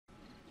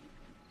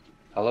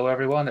Hello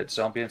everyone, it's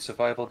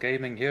Zombie&Survival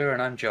Gaming here,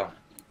 and I'm John.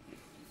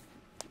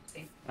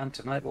 And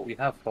tonight what we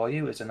have for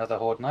you is another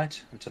Horde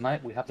night, and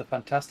tonight we have the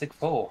Fantastic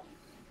Four.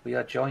 We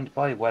are joined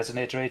by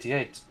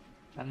Wesinator88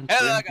 and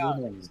Hello, Grim guys.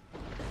 Gaming.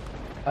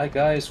 Hi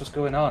guys, what's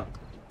going on?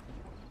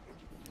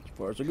 As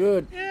far as so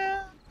good.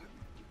 Yeah.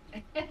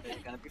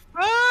 It's gonna be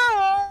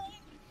fun.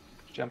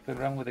 Jumping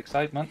around with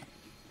excitement,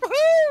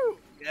 Woohoo!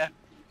 Yeah.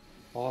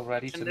 all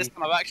ready And to this meet.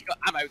 time I've actually got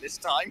ammo this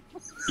time.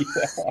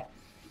 Yeah.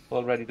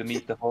 All ready to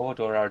meet the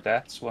Horde or our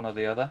deaths, one or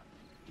the other.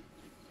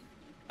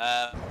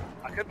 I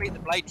could beat the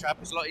blade trap.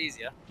 It's a lot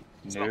easier.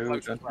 It's a lot No,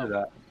 closer don't as well. do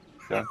that.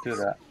 Don't do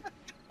that.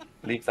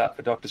 Leave that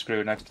for Dr.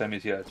 Screw next time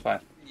he's here. It's fine.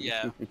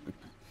 Yeah.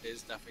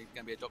 It's definitely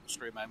gonna be a Doctor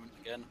Screw moment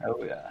again.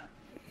 Oh yeah.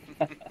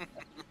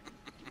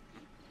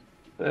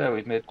 There,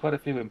 we've made quite a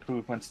few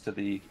improvements to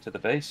the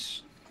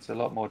base. It's a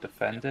lot more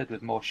defended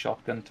with more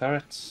shotgun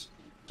turrets.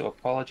 So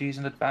apologies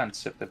in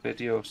advance if the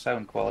video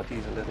sound quality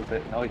is a little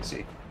bit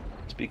noisy.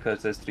 It's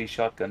because there's 3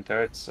 shotgun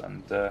turrets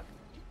and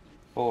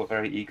 4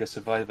 very eager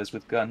survivors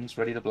with guns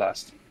ready to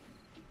blast.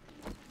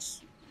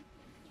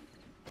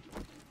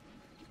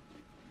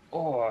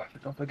 Oh,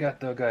 don't forget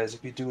though guys,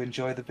 if you do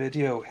enjoy the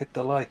video, hit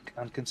the like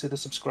and consider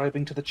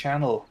subscribing to the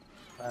channel.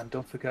 And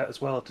don't forget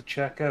as well to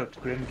check out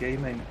Grim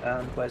Gaming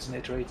and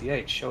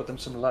Wesinator88. Show them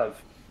some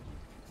love.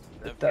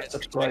 Hit that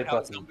subscribe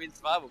button.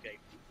 Zombie&Survival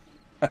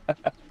game.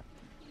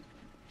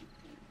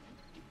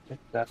 Hit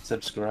that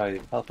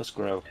subscribe. Help us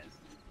grow. Yes.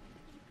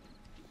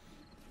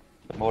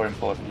 But more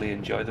importantly,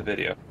 enjoy the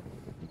video.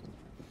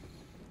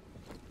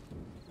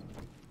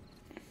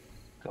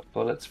 Got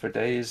bullets for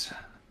days,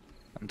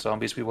 and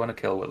zombies we want to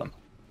kill with them.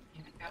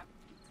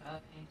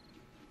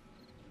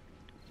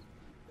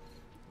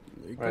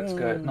 Red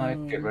Sky at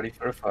night, get ready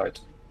for a fight.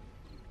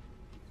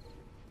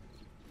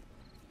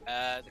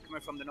 They're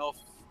coming from the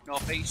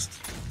northeast.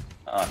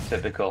 Ah,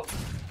 typical.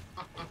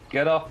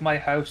 Get off my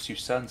house, you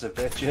sons of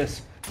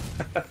bitches.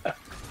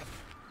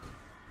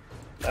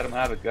 Let them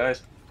have it,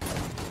 guys.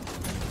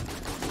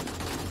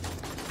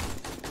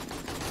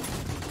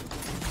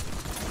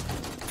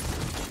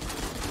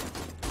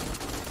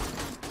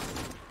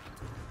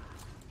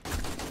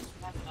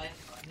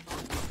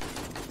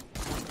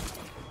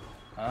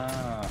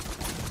 Ah,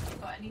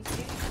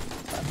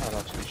 I'm not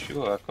actually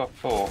sure. I've got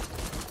 4.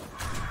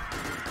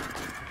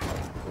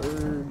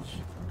 Birds.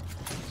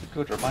 It's a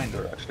good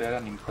reminder, actually. I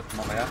didn't even put them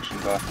on my action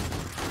bar.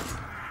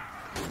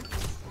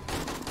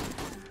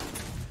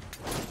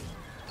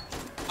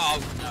 Oh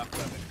no, I've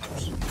got a bit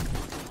close.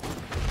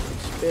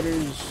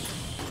 Spitters.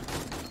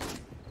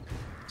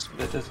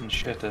 Splitters and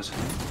shitters.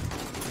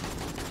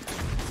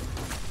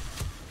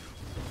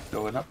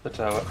 Going up the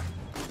tower.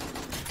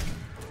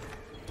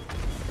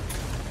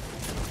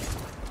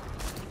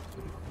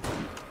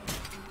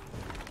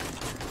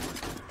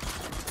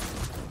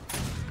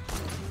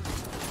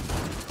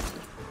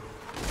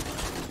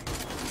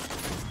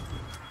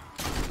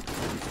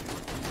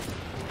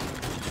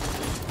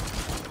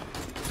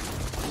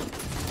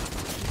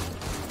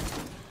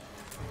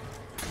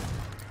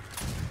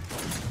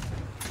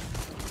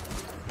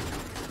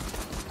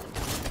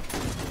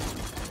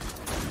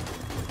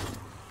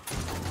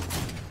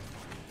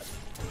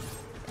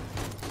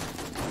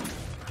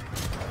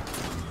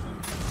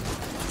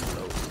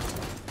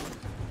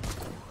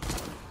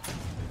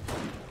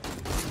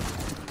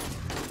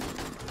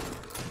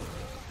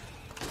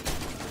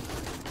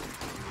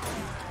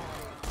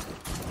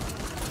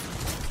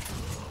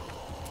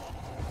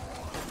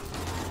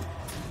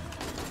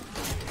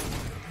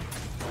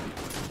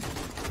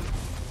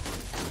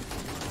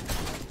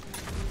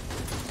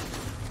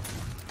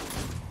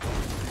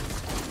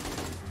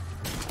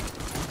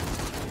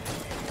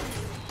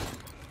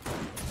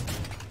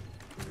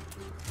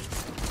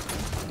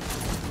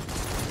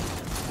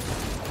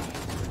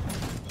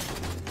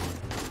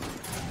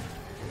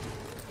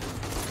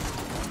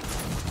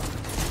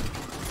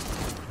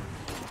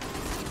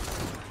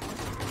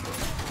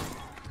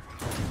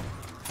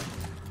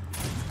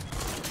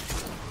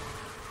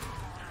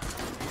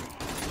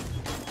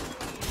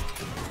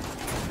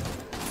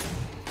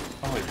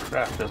 Holy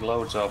crap, there's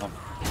loads of them.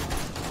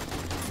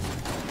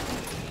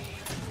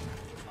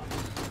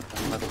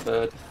 Another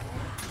bird.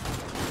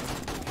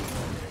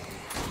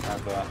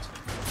 Have that.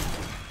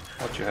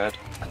 Watch your head.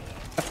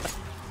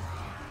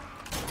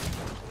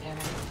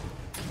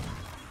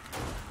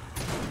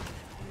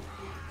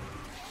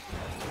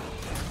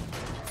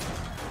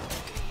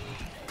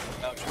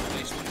 No, it's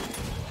released.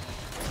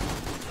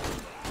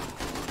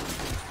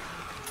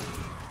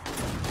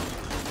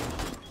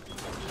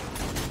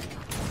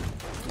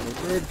 There's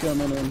a bird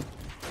coming in.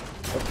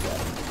 Okay.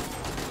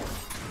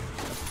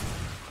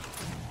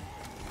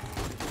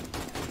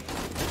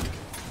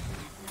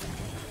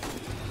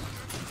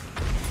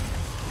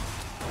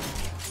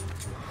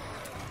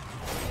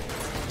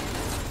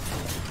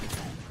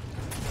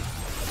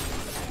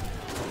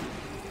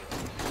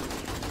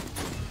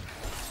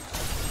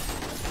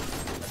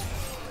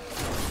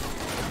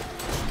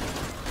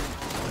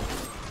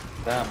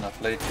 Damn, that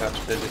blade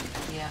trap's busy.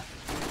 Yeah.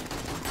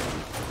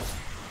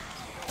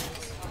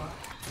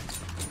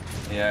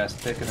 Yeah, it's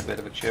taking a bit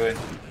of a chewing.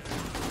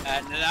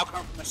 And they're now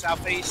coming from the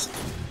southeast.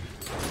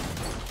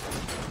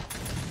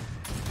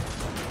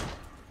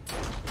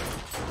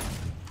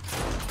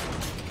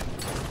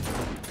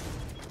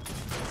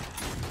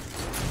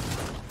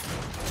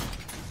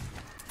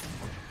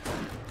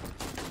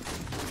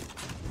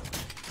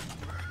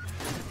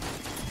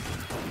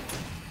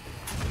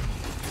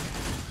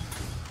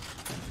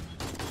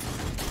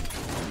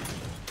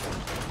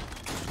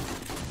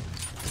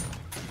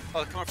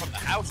 Oh, they're coming from the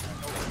house.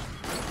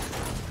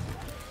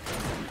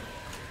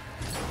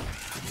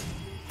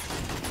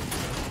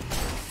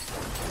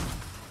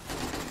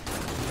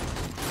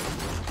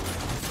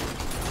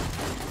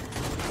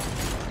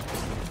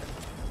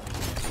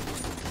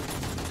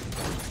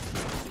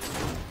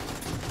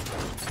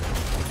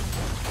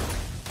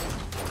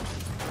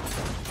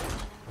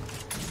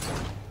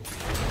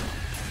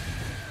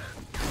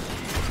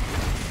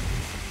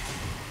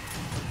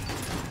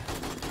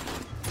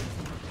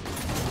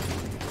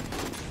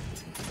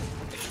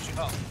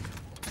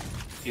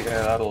 Yeah,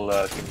 that'll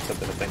give me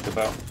something to think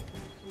about.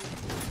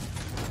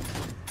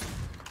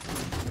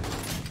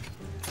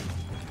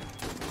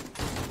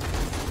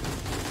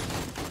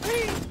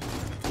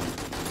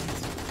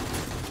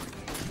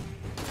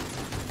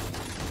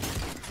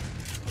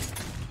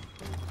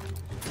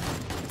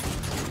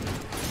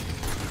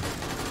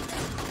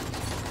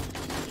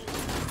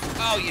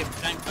 Oh, you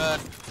dang bird.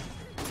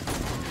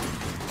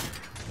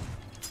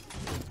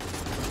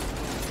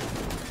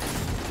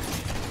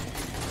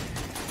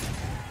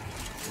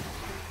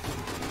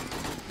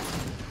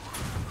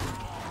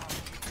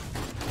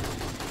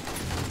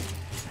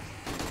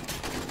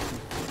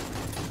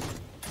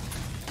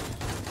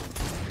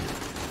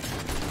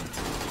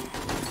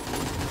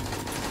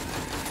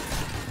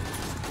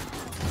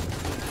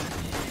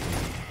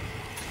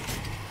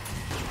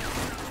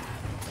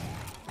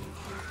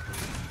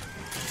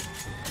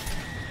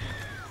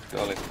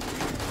 Golly.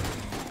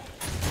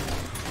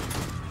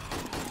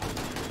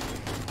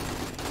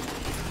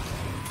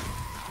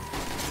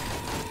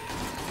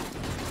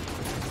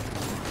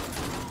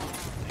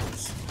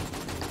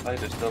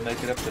 Spiders still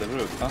make it up to the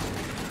roof, huh?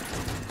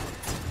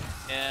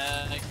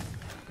 Yeah.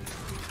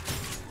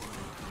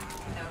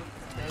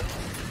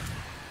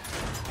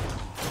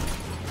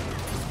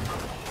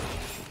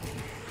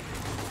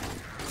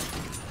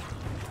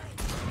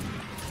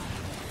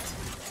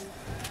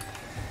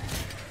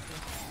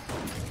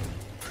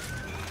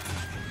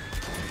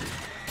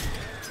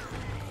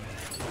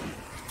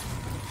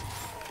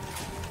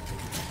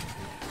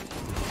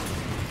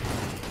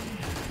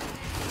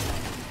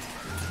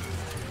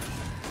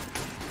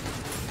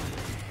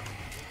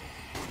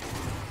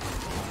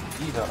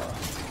 Yeehaw.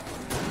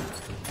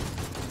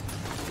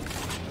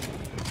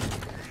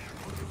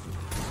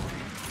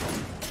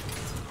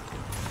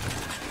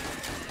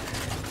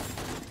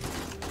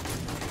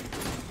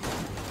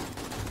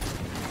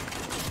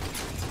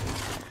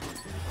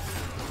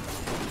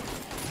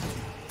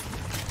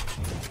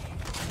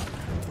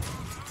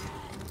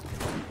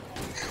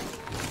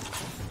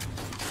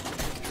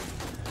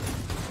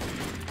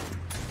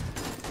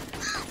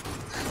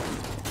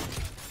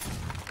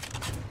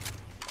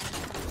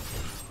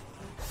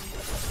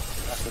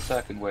 That's the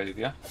second wave,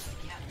 yeah?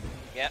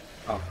 Yep.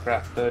 Oh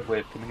crap, third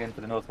wave coming in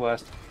to the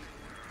northwest.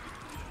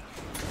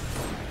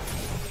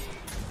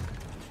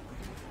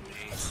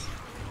 Jeez.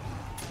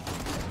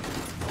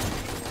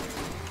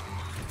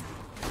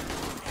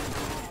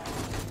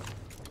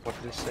 What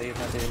did it say in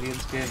that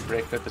Aliens game?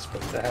 Break up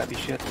the heavy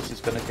shit, this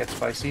is gonna get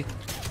spicy.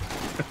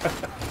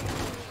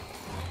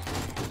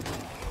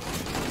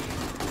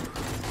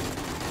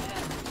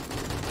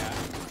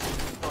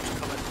 What's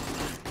coming?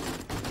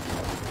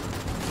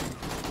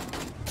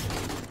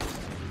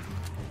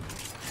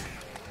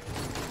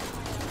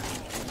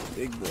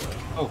 Big boy.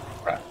 Oh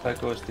crap, there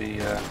goes the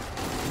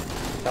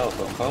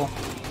telephone pole.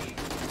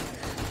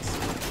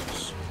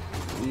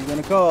 Who are you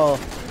gonna call?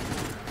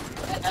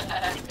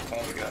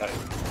 Oh god.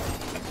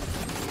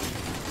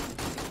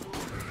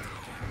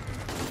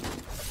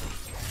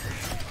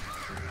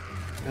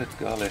 Good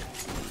golly.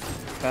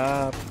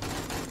 Cop.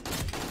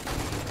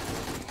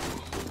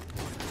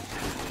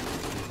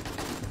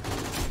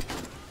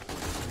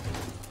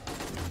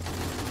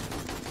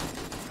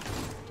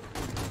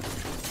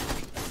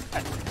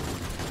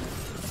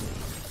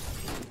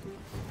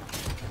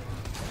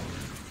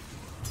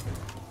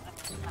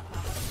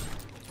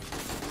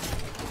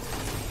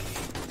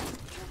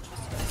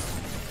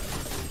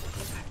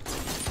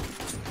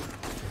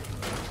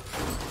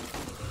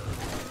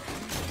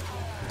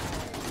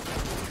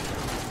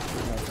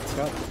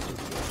 Cop.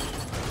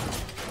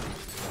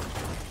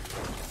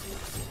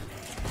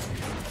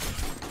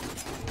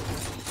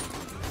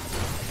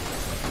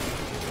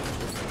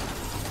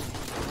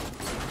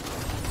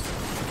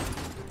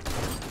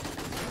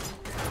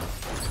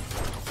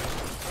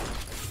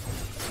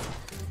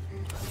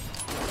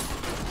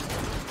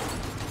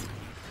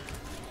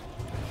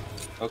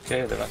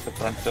 Okay, they're at the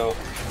front door.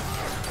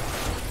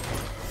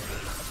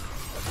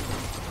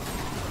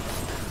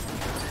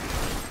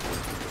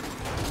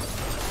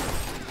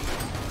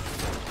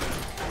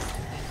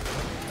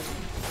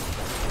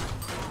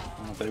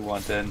 They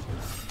want in.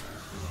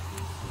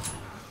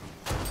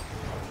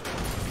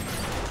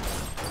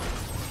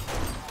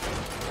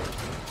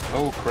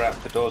 Oh crap,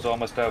 the door's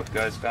almost out,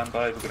 guys. Stand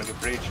by, we're gonna get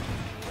breached.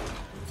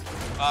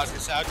 I was going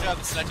to say, I'll do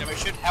the sledgehammer. It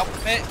should help a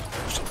bit.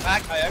 Push it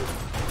back, I hope.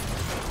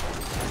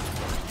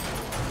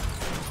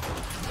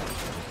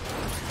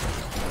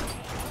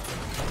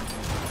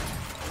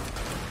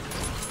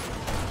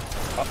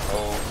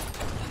 Uh-oh.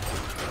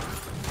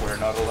 We're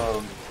not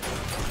alone.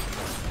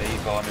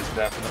 Avon is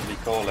definitely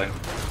calling.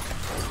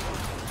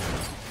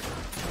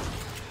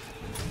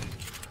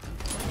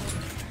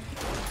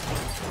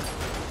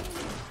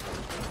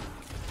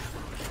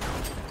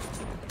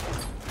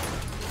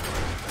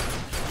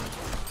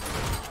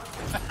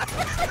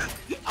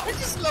 I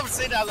just love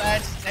seeing how they're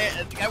just hit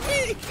and go,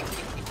 wee!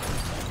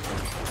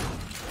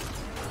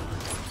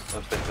 I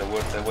think they're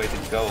worth their weight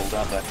in gold,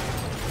 aren't they?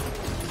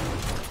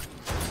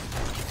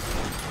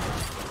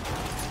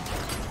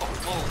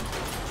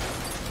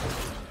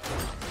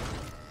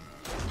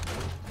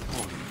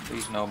 Oh,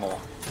 please no more.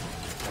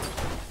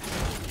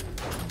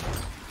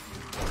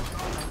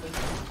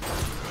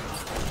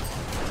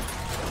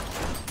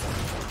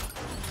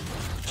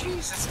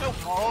 Jeez, there's still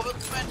more of them,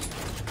 man.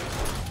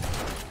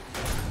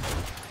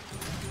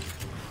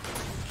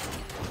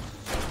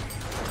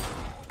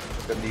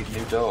 Gonna need a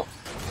new door.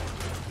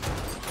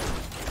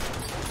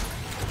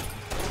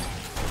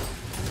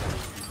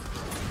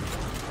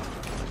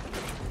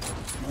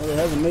 Well, it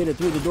hasn't made it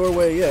through the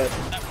doorway yet.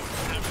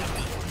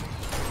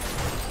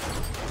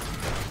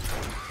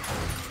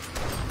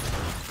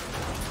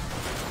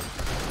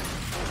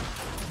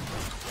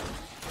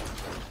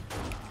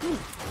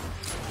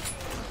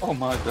 Oh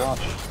my gosh.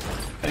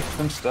 Make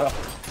them stop. I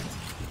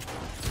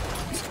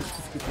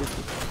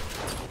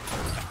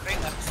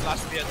think that's the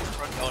last bit at the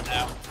front door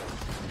now.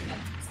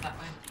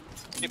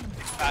 Big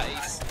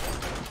fatties.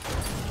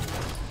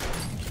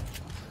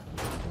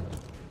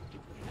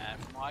 And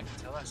from what I can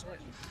tell, that's it.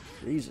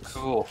 Jesus.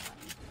 Cool.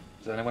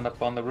 Is anyone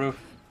up on the roof?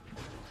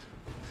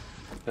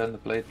 Turn the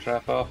blade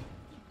trap off.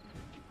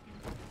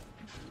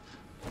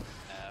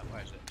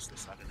 Where is it? It's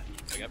this side, isn't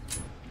it? There we go.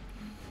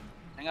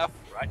 Hang off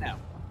right now.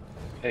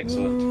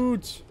 Excellent.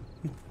 Loot.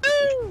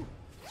 Woo!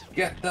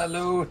 Get the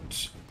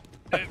loot!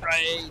 Loot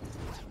raid!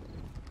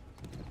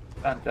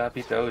 And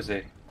Dappy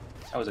Dozy.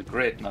 That was a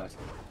great night.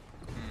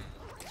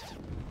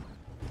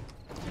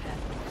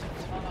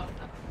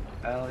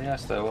 Hell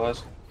yes, there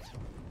was.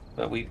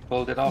 But we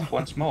pulled it off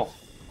once more.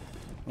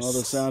 All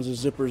the sounds of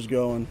zippers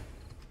going.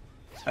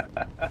 It's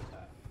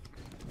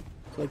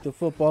like the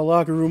football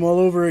locker room all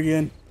over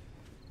again.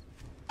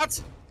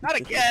 What? Not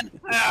again!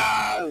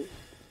 No!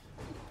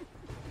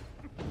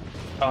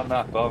 On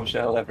that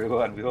bombshell,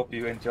 everyone, we hope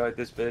you enjoyed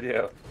this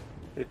video.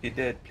 If you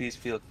did, please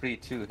feel free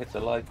to hit the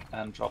like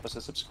and drop us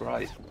a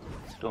subscribe.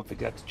 Don't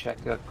forget to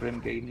check out Grim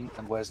Gaming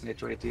and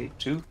Wesnator88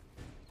 too.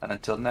 And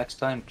until next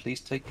time,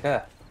 please take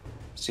care.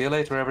 See you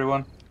later,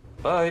 everyone.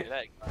 Bye. See you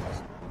later.